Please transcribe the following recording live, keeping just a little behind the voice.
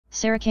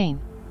Sarah Kane.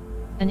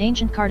 An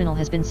ancient cardinal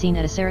has been seen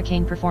at a Sarah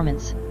Kane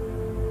performance.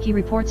 He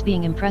reports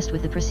being impressed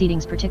with the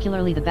proceedings,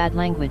 particularly the bad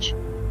language.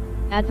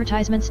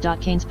 Advertisements.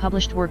 Kane's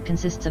published work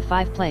consists of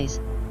 5 plays,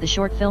 the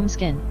short film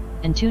Skin,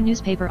 and 2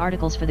 newspaper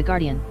articles for The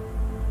Guardian.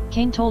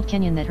 Kane told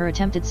Kenyon that her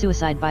attempted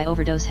suicide by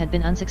overdose had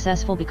been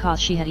unsuccessful because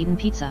she had eaten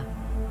pizza.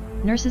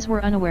 Nurses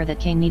were unaware that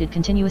Kane needed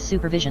continuous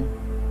supervision.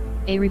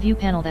 A review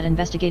panel that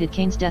investigated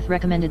Kane's death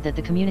recommended that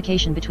the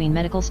communication between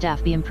medical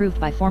staff be improved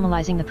by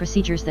formalizing the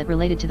procedures that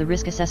related to the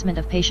risk assessment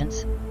of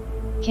patients.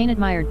 Kane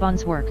admired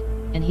Bond's work,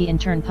 and he in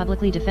turn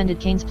publicly defended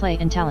Kane's play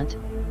and talent.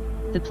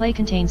 The play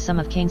contains some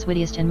of Kane's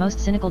wittiest and most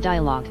cynical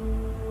dialogue.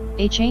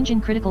 A change in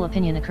critical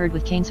opinion occurred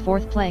with Kane's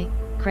 4th play,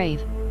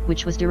 Crave,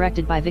 which was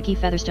directed by Vicky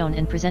Featherstone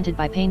and presented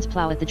by Paines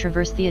Plough at the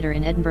Traverse Theatre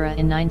in Edinburgh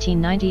in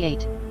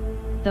 1998.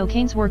 Though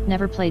Kane's work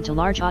never played to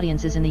large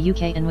audiences in the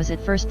UK and was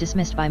at first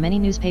dismissed by many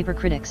newspaper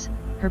critics,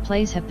 her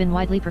plays have been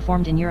widely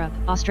performed in Europe,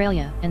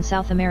 Australia, and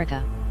South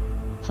America.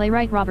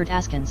 Playwright Robert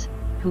Askins,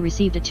 who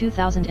received a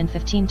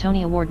 2015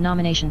 Tony Award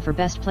nomination for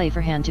Best Play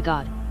for Hand to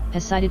God,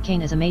 has cited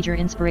Kane as a major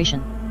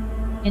inspiration.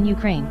 In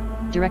Ukraine,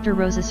 director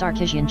Roza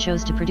Sarkisyan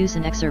chose to produce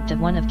an excerpt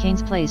of one of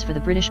Kane's plays for the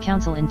British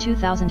Council in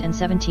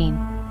 2017,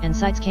 and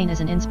cites Kane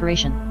as an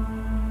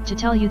inspiration. To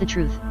tell you the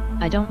truth,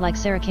 I don't like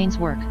Sarah Kane's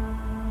work.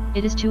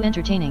 It is too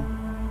entertaining.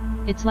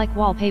 It's like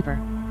wallpaper.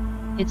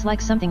 It's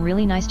like something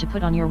really nice to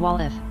put on your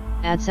wall if,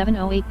 ad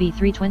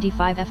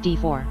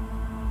 708B325FD4.